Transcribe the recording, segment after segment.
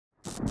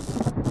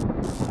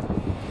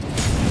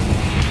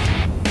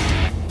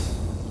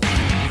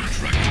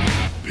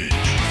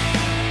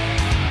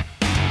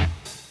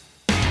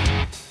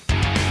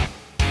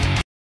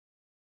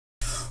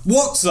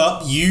What's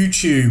up,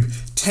 YouTube?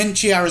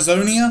 Tenchi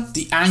Arizonia,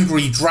 the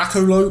angry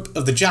Dracolope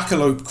of the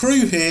Jackalope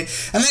crew here,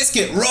 and let's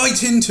get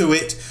right into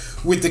it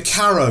with the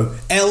Caro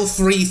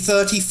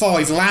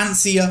L335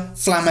 Lancia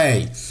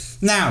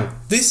Flamme. Now,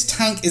 this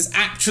tank is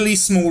actually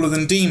smaller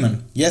than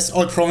Demon. Yes,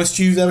 I promised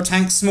you there were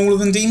tanks smaller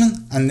than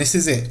Demon, and this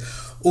is it.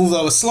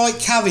 Although a slight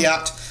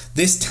caveat,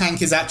 this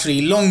tank is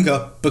actually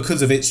longer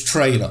because of its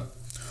trailer.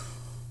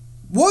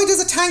 Why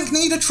does a tank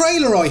need a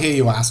trailer, I hear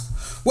you ask?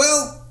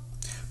 Well,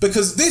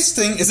 because this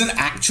thing is an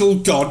actual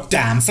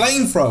goddamn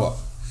flamethrower.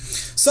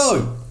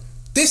 So,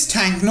 this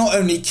tank not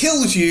only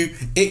kills you,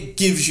 it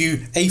gives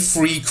you a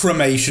free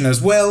cremation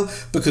as well,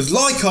 because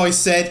like I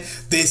said,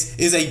 this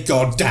is a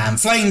goddamn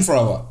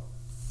flamethrower.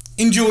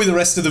 Enjoy the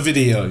rest of the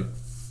video.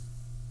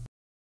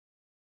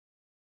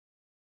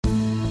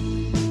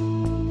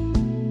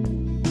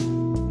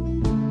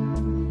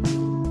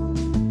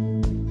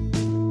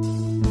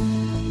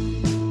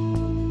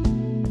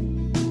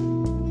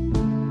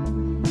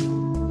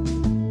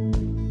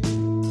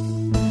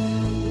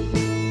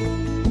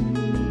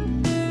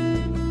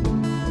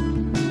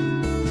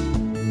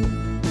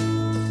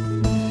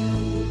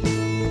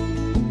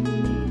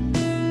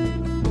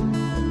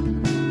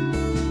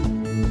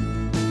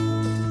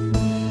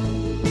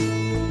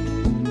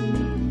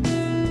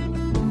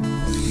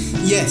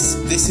 Yes,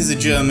 this is a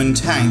German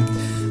tank,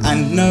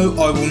 and no,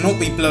 I will not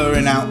be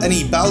blurring out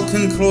any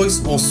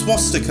Balkenkreuz or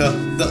swastika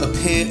that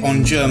appear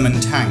on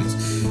German tanks,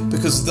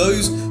 because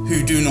those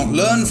who do not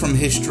learn from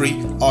history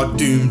are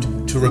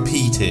doomed to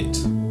repeat it.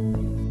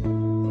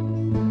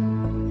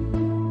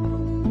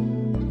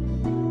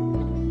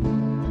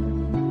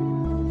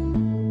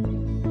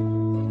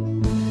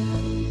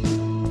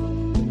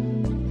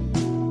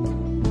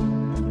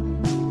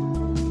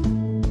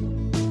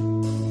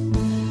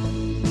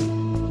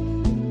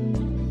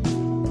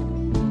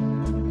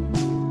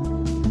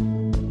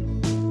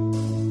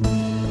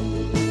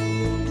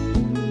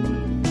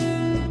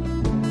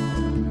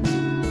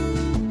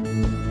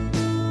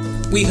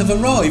 We have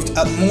arrived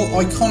at more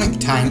iconic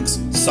tanks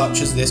such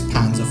as this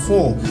Panzer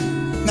IV.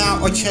 Now,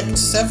 I checked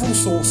several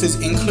sources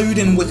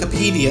including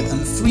Wikipedia,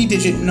 and the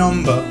 3-digit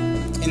number,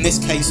 in this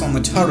case on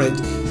the turret,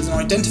 is an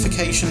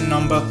identification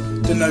number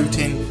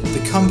denoting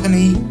the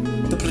company,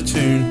 the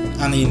platoon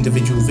and the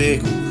individual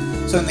vehicle.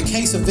 So in the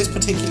case of this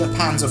particular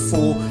Panzer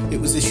IV, it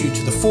was issued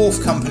to the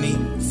 4th Company,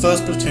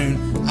 1st Platoon,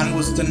 and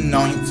was the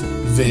 9th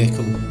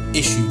vehicle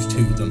issued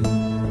to them.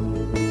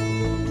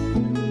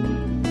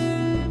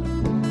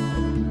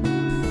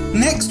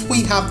 Next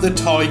we have the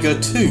Tiger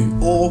II,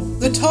 or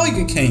the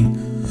Tiger King.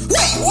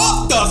 Wait,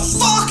 what the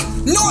fuck?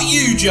 Not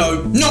you,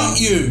 Joe, not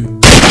you!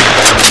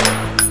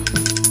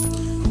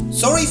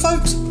 Sorry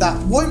folks, that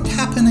won't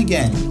happen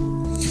again.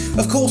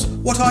 Of course,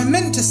 what I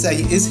meant to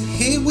say is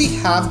here we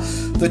have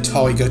the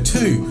Tiger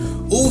II,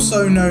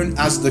 also known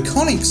as the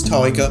Koenigs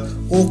Tiger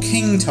or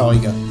King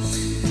Tiger.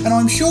 And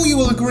I'm sure you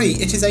will agree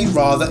it is a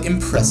rather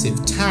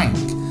impressive tank.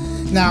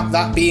 Now,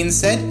 that being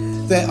said,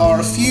 there are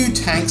a few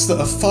tanks that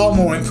are far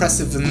more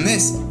impressive than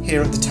this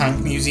here at the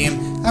Tank Museum,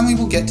 and we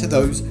will get to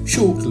those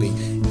shortly.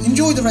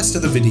 Enjoy the rest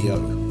of the video.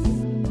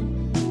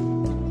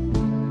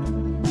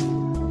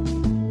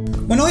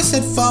 When I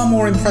said far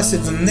more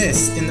impressive than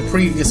this in the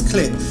previous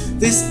clip,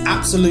 this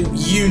absolute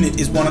unit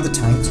is one of the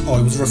tanks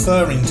I was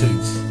referring to.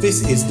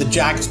 This is the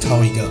Jag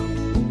Tiger.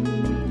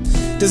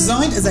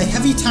 Designed as a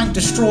heavy tank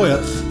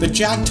destroyer, the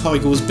Jag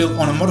Tiger was built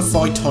on a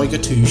modified Tiger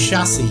II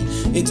chassis.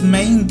 Its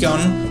main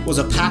gun was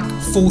a PaK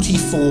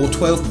 44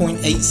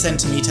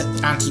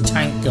 12.8cm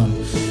anti-tank gun,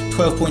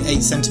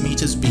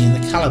 12.8cm being the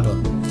calibre.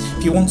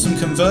 If you want some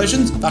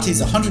conversions, that is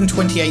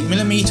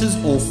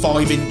 128mm or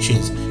 5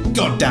 inches.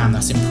 God damn,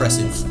 that's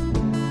impressive.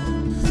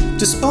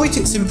 Despite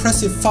its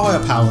impressive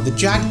firepower, the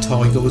Jag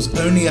Tiger was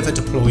only ever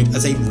deployed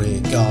as a rear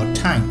guard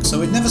tank,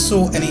 so it never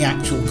saw any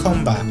actual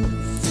combat.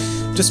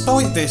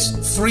 Despite this,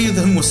 3 of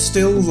them were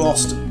still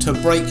lost to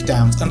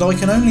breakdowns, and I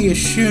can only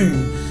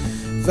assume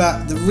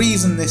that the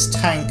reason this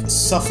tank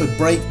suffered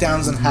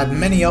breakdowns and had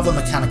many other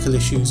mechanical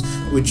issues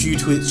were due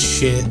to its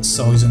sheer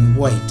size and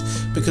weight,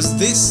 because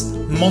this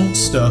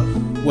monster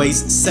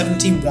weighs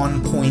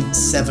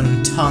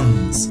 71.7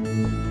 tons.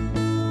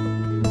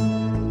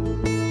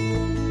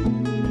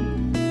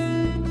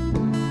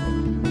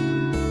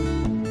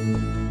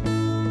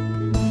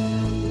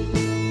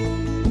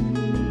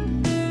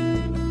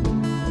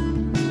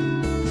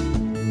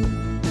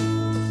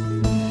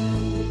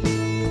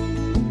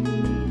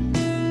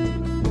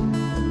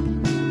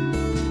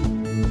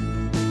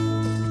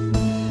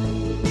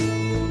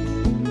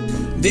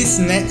 This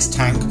next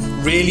tank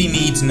really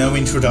needs no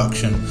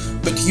introduction,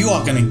 but you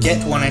are going to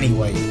get one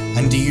anyway.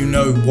 And do you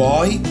know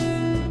why?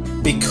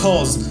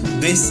 Because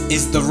this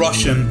is the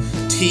Russian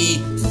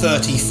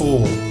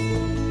T-34.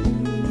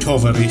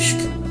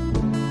 Tovarishk.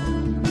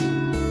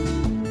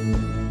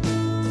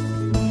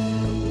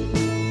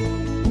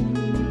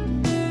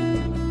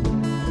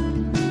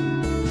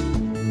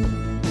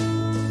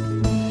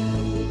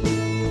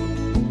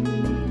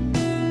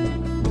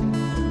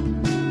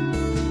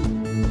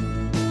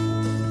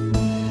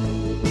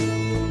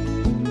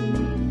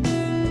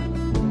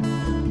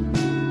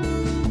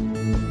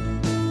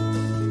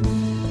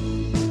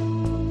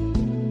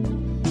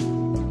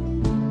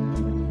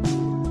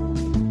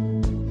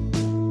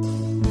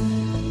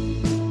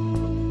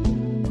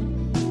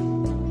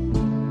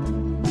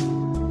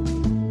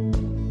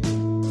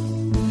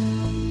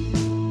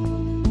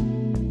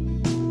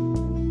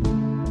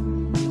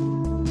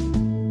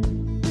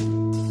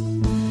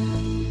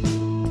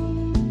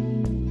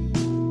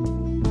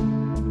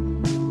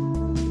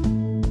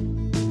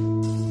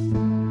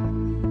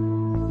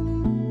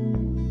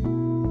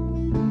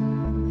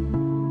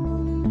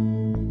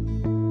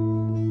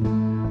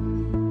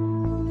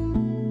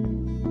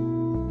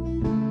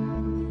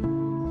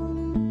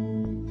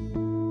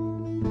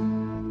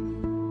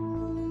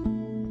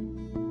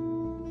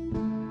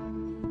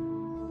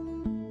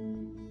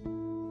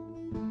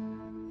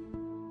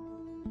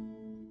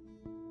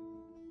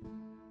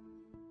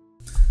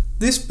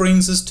 This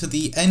brings us to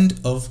the end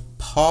of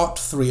part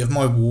 3 of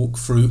my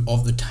walkthrough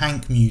of the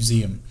Tank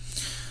Museum.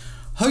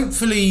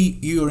 Hopefully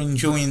you are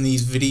enjoying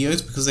these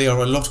videos because they are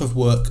a lot of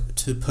work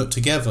to put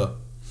together.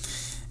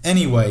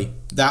 Anyway,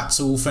 that's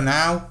all for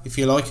now. If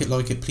you like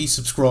it, please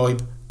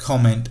subscribe,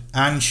 comment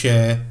and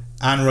share,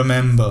 and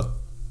remember,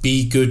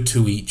 be good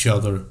to each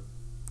other.